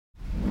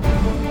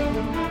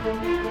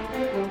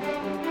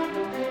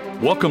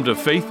Welcome to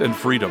Faith and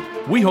Freedom.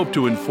 We hope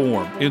to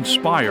inform,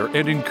 inspire,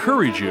 and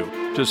encourage you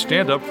to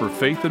stand up for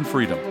faith and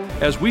freedom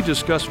as we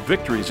discuss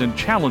victories and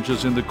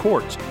challenges in the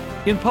courts,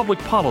 in public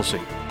policy,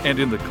 and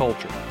in the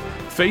culture.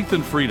 Faith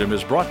and Freedom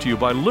is brought to you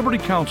by Liberty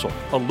Counsel,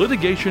 a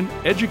litigation,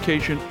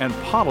 education, and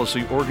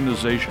policy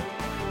organization.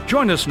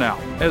 Join us now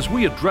as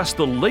we address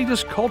the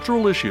latest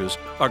cultural issues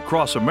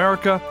across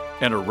America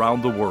and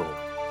around the world.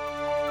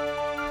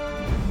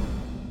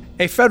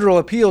 A federal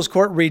appeals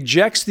court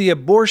rejects the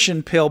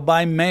abortion pill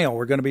by mail.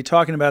 We're going to be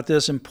talking about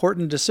this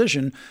important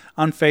decision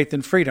on faith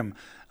and freedom.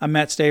 I'm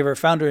Matt Staver,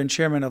 founder and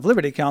chairman of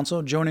Liberty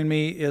Counsel. Joining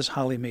me is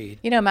Holly Mead.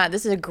 You know, Matt,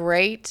 this is a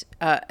great,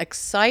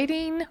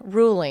 exciting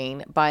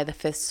ruling by the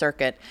Fifth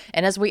Circuit.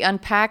 And as we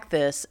unpack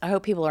this, I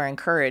hope people are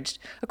encouraged.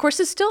 Of course,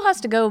 this still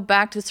has to go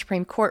back to the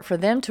Supreme Court for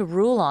them to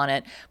rule on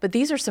it. But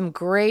these are some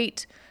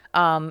great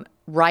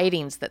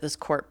writings that this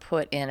court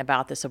put in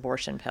about this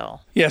abortion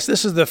pill. Yes,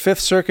 this is the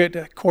Fifth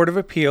Circuit Court of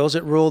Appeals.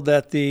 It ruled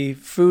that the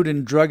Food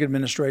and Drug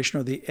Administration,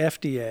 or the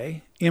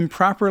FDA,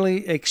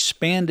 improperly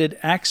expanded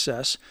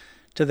access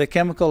to the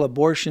chemical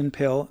abortion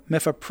pill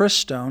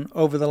mifepristone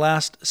over the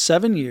last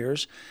 7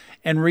 years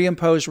and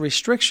reimposed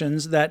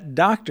restrictions that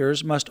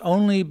doctors must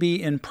only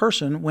be in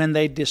person when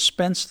they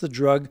dispense the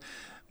drug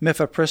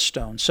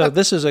mifepristone. So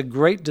this is a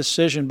great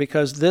decision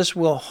because this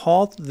will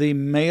halt the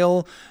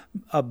mail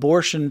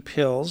abortion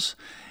pills,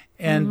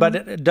 but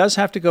it does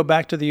have to go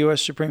back to the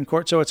U.S. Supreme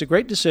Court. So it's a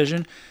great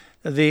decision.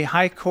 The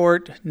High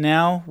Court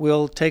now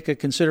will take a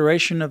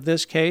consideration of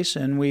this case,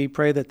 and we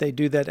pray that they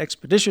do that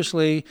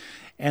expeditiously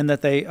and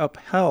that they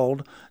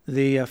upheld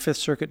the Fifth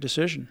Circuit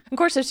decision. Of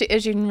course,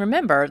 as you can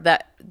remember,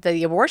 that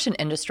the abortion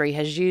industry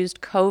has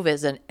used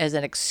COVID as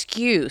an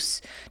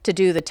excuse to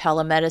do the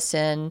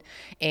telemedicine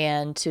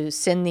and to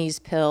send these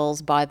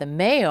pills by the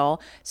mail.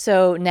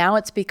 So now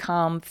it's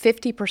become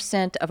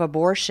 50% of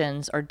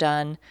abortions are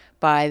done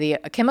by the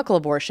chemical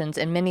abortions,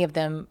 and many of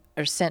them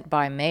are sent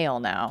by mail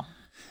now.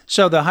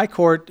 So the High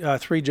Court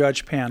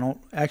three-judge panel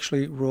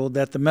actually ruled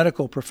that the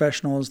medical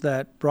professionals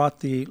that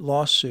brought the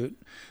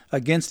lawsuit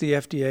against the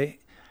FDA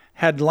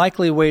had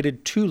likely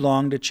waited too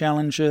long to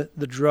challenge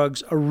the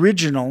drug's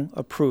original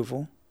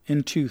approval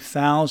in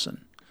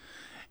 2000.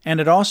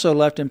 And it also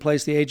left in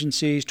place the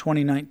agency's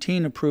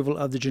 2019 approval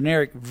of the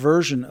generic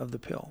version of the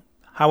pill.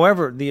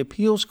 However, the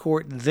appeals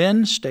court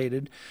then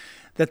stated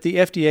that the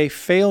FDA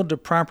failed to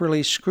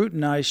properly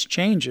scrutinize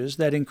changes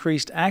that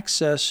increased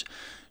access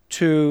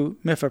to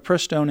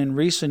mifepristone in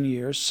recent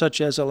years, such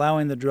as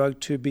allowing the drug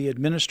to be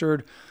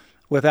administered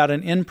without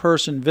an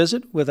in-person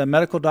visit with a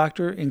medical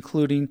doctor,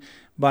 including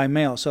by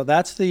mail. So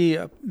that's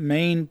the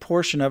main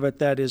portion of it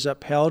that is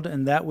upheld,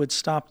 and that would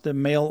stop the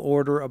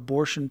mail-order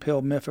abortion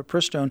pill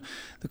mifepristone.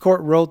 The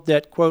court wrote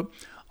that, quote,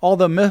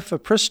 although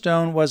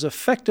mifepristone was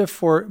effective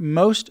for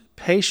most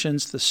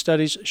patients, the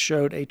studies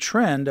showed a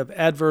trend of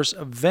adverse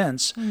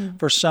events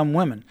for some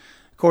women.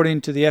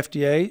 According to the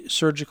FDA,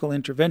 surgical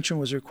intervention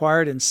was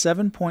required in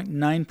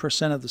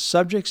 7.9% of the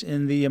subjects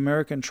in the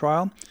American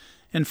trial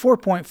and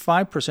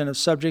 4.5% of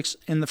subjects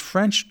in the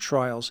French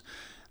trials.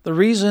 The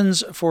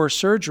reasons for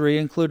surgery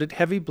included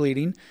heavy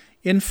bleeding,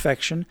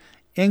 infection,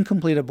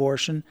 incomplete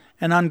abortion,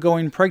 and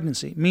ongoing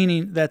pregnancy,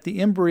 meaning that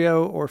the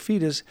embryo or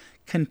fetus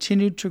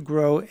continued to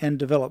grow and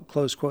develop,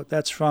 close quote.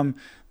 That's from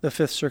the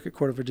Fifth Circuit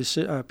Court of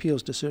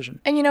Appeals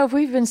decision. And, you know,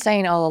 we've been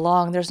saying all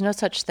along, there's no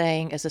such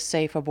thing as a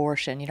safe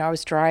abortion. You know, I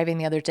was driving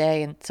the other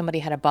day and somebody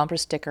had a bumper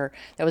sticker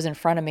that was in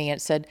front of me and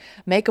it said,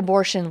 make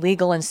abortion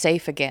legal and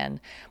safe again.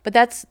 But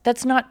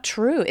that's not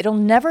true. It'll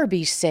never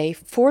be safe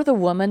for the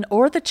woman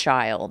or the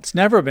child. It's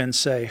never been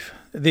safe.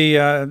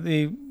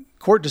 The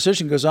court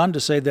decision goes on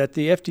to say that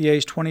the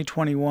FDA's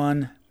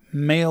 2021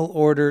 mail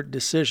order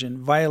decision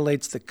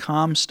violates the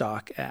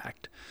Comstock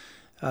Act.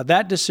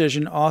 That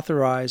decision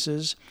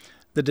authorizes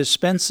the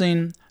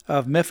dispensing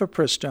of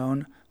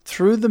mifepristone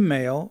through the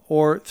mail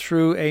or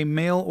through a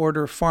mail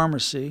order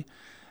pharmacy.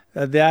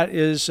 That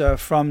is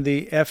from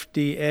the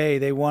FDA.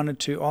 They wanted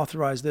to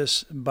authorize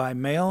this by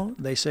mail.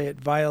 They say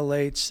it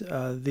violates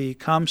the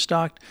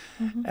Comstock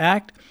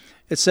Act.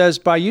 It says,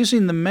 by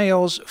using the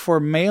mails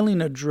for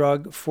mailing a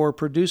drug for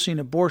producing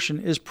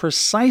abortion is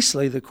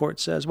precisely, the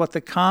court says, what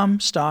the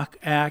Comstock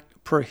Act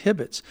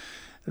prohibits.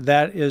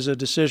 That is a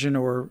decision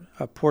or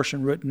a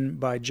portion written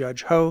by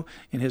Judge Ho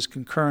in his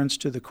concurrence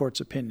to the court's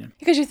opinion.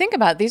 Because you think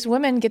about it, these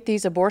women get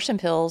these abortion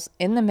pills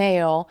in the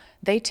mail,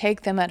 they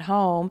take them at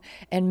home,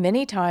 and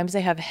many times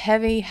they have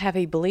heavy,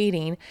 heavy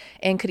bleeding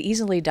and could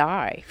easily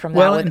die from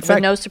that with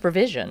no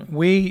supervision.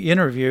 We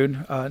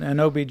interviewed an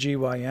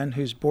OBGYN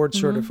who's board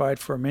certified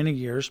for many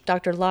years.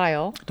 Dr.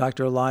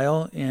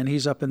 Lyle, and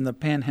he's up in the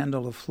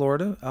panhandle of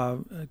Florida,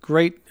 a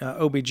great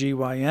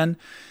OBGYN.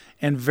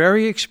 And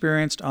very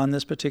experienced on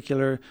this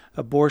particular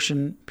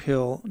abortion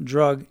pill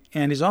drug.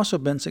 And he's also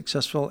been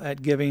successful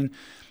at giving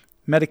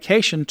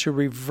medication to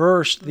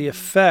reverse the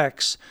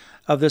effects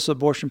of this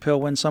abortion pill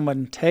when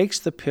someone takes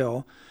the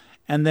pill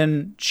and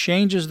then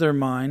changes their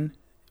mind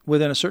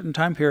within a certain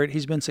time period.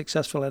 He's been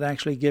successful at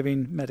actually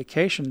giving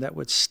medication that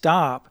would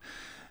stop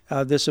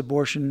this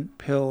abortion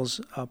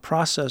pill's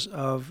process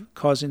of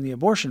causing the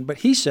abortion. But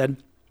he said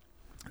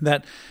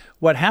that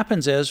what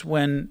happens is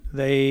when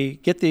they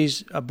get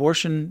these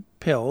abortion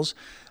pills,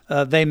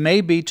 they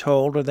may be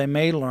told or they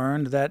may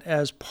learn that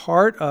as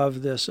part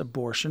of this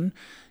abortion,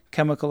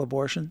 chemical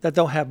abortion, that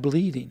they'll have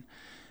bleeding.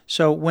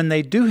 So when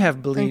they do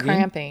have bleeding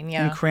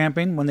and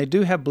cramping, when they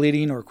do have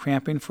bleeding or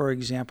cramping, for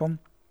example,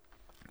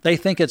 they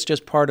think it's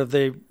just part of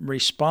the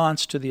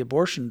response to the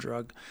abortion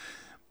drug.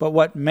 But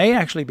what may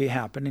actually be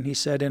happening, he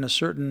said, in a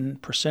certain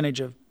percentage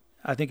of,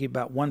 I think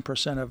about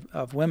 1%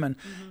 of women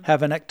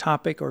have an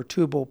ectopic or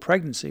tubal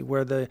pregnancy,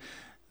 where the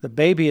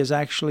baby is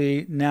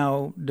actually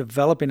now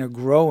developing or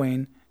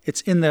growing.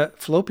 It's in the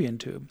fallopian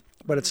tube,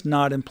 but it's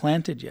not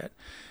implanted yet.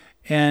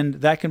 And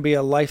that can be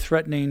a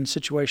life-threatening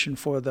situation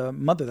for the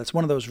mother. That's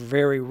one of those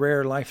very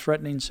rare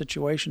life-threatening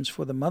situations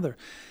for the mother.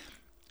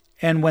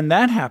 And when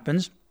that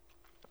happens,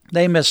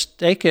 they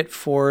mistake it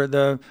for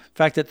the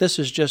fact that this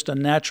is just a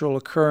natural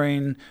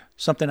occurring,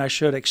 something I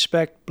should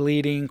expect,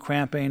 bleeding,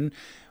 cramping,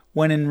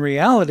 when in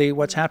reality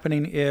what's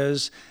happening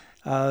is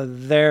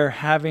they're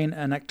having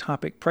an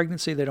ectopic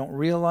pregnancy. They don't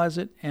realize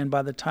it, and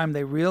by the time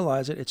they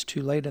realize it, it's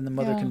too late and the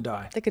mother can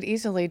die. They could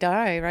easily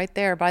die right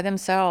there by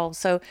themselves.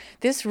 So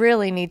this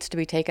really needs to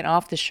be taken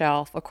off the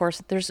shelf. Of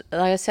course, there's,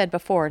 like I said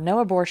before, no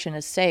abortion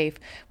is safe.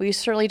 We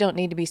certainly don't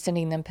need to be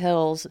sending them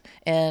pills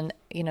and,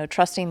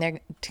 trusting they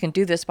can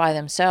do this by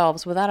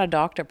themselves without a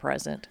doctor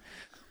present.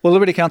 Well,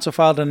 Liberty Counsel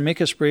filed an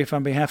amicus brief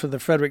on behalf of the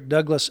Frederick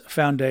Douglass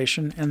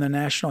Foundation and the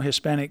National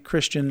Hispanic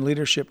Christian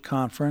Leadership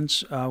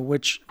Conference,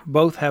 which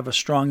both have a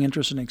strong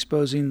interest in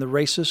exposing the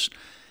racist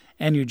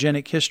and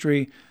eugenic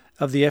history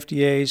of the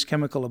FDA's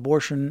chemical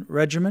abortion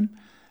regimen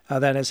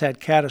that has had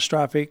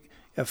catastrophic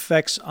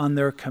effects on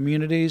their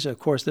communities. Of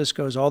course, this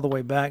goes all the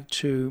way back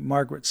to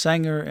Margaret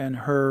Sanger and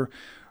her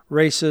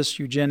racist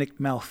eugenic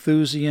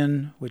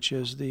Malthusian, which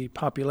is the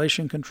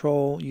population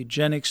control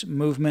eugenics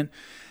movement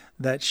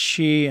that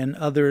she and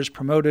others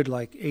promoted,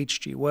 like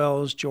H.G.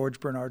 Wells,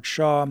 George Bernard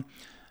Shaw,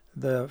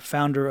 the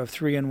founder of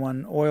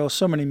 3-in-1 Oil,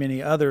 so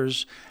many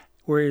others,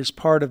 were as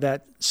part of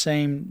that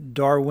same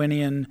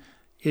Darwinian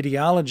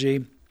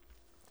ideology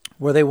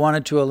where they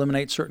wanted to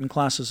eliminate certain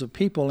classes of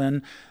people.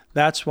 And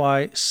that's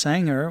why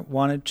Sanger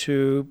wanted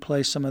to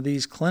place some of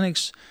these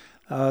clinics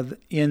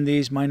in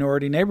these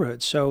minority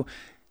neighborhoods. So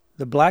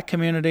the black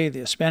community, the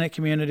Hispanic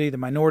community, the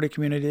minority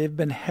community, they've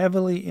been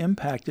heavily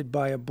impacted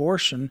by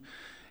abortion,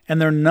 and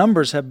their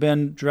numbers have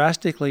been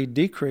drastically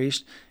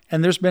decreased,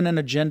 and there's been an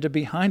agenda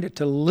behind it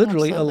to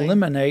literally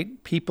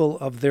eliminate people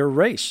of their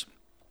race,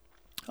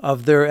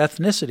 of their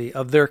ethnicity,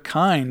 of their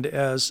kind,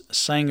 as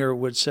Sanger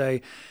would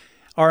say.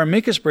 Our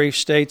amicus brief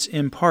states,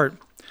 in part,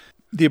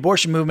 the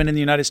abortion movement in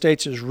the United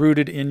States is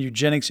rooted in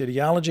eugenics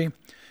ideology,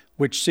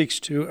 which seeks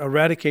to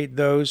eradicate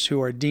those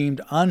who are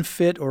deemed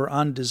unfit or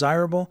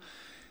undesirable.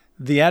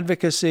 The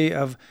advocacy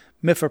of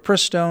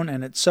mifepristone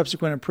and its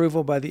subsequent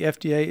approval by the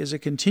FDA is a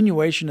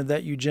continuation of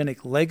that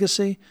eugenic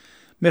legacy.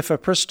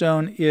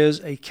 Mifepristone is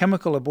a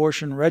chemical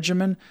abortion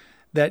regimen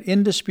that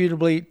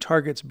indisputably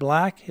targets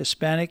black,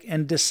 Hispanic,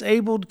 and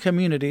disabled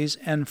communities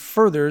and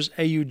furthers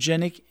a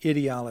eugenic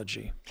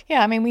ideology.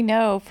 Yeah, we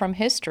know from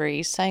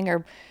history,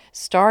 Sanger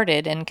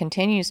started and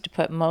continues to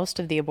put most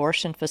of the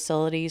abortion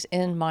facilities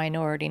in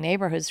minority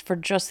neighborhoods for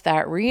just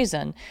that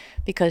reason,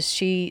 because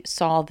she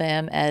saw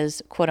them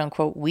as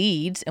quote-unquote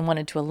weeds and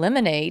wanted to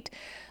eliminate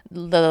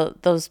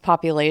those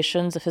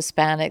populations of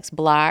Hispanics,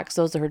 blacks,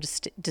 those that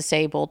are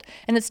disabled.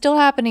 And it's still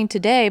happening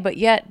today, but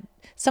yet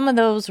some of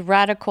those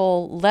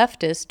radical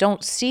leftists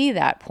don't see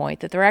that point,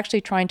 that they're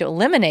actually trying to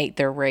eliminate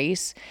their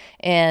race,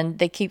 and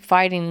they keep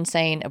fighting and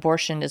saying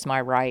abortion is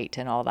my right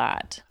and all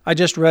that. I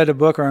just read a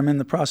book, or I'm in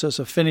the process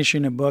of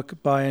finishing a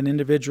book by an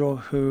individual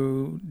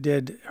who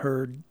did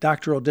her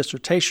doctoral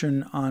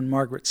dissertation on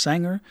Margaret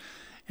Sanger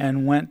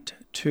and went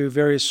to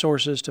various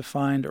sources to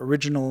find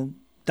original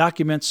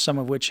documents, some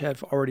of which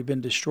have already been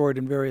destroyed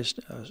in various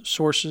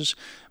sources,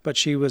 but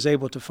she was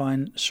able to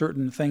find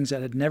certain things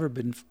that had never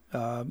been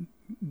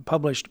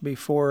published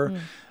before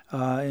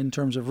in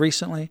terms of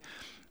recently.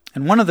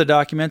 And one of the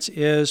documents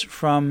is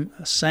from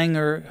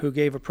Sanger, who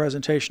gave a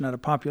presentation at a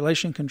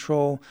population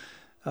control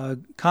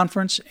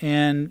conference,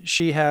 and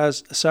she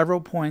has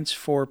several points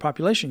for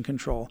population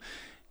control.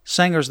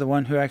 Sanger's the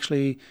one who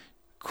actually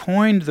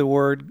coined the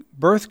word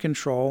birth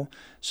control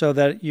so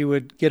that you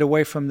would get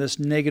away from this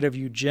negative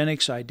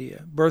eugenics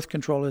idea. Birth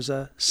control is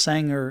a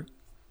Sanger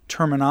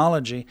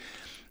terminology.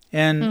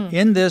 And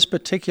in this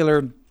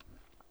particular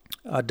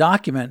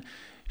document,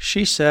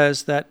 she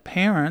says that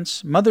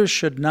mothers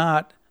should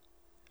not,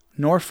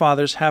 nor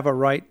fathers, have a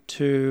right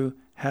to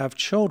have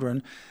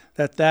children,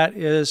 that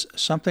is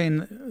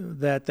something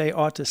that they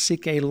ought to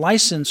seek a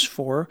license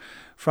for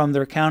from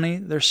their county,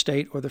 their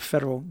state, or the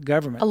federal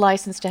government. A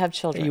license to have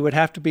children. You would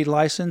have to be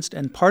licensed,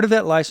 and part of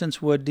that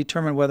license would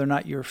determine whether or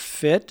not you're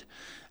fit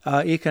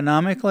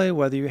economically,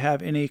 whether you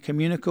have any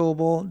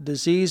communicable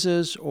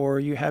diseases, or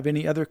you have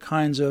any other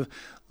kinds of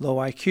low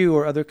IQ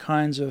or other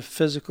kinds of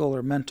physical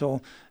or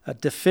mental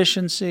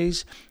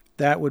deficiencies.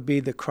 That would be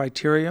the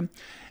criteria.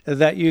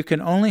 That you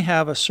can only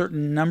have a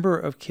certain number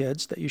of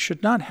kids, that you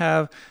should not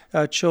have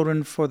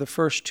children for the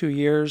first 2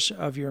 years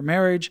of your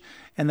marriage,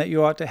 and that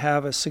you ought to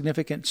have a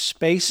significant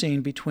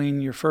spacing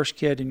between your first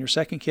kid and your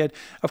second kid.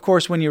 Of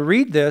course, when you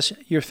read this,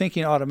 you're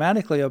thinking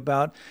automatically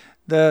about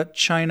the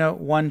China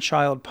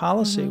one-child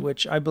policy,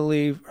 which I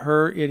believe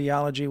her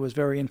ideology was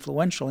very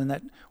influential in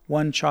that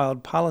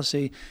one-child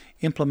policy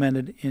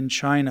implemented in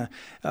China.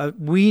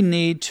 We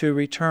need to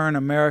return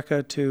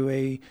America to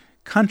a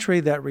country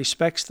that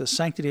respects the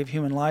sanctity of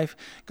human life.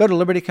 Go to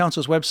Liberty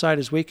Counsel's website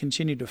as we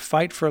continue to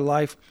fight for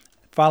life.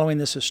 Following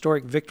this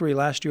historic victory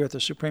last year at the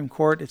Supreme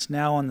Court, it's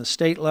now on the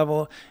state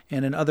level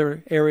and in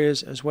other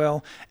areas as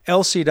well.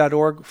 lc.org/life.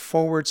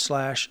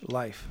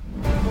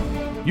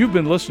 You've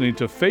been listening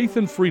to Faith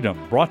and Freedom,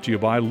 brought to you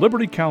by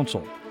Liberty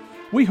Counsel.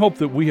 We hope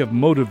that we have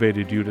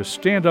motivated you to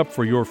stand up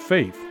for your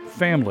faith,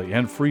 family,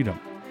 and freedom.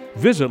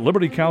 Visit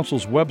Liberty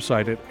Counsel's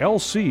website at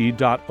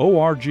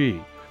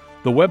lc.org.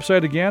 The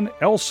website again,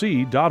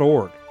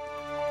 lc.org.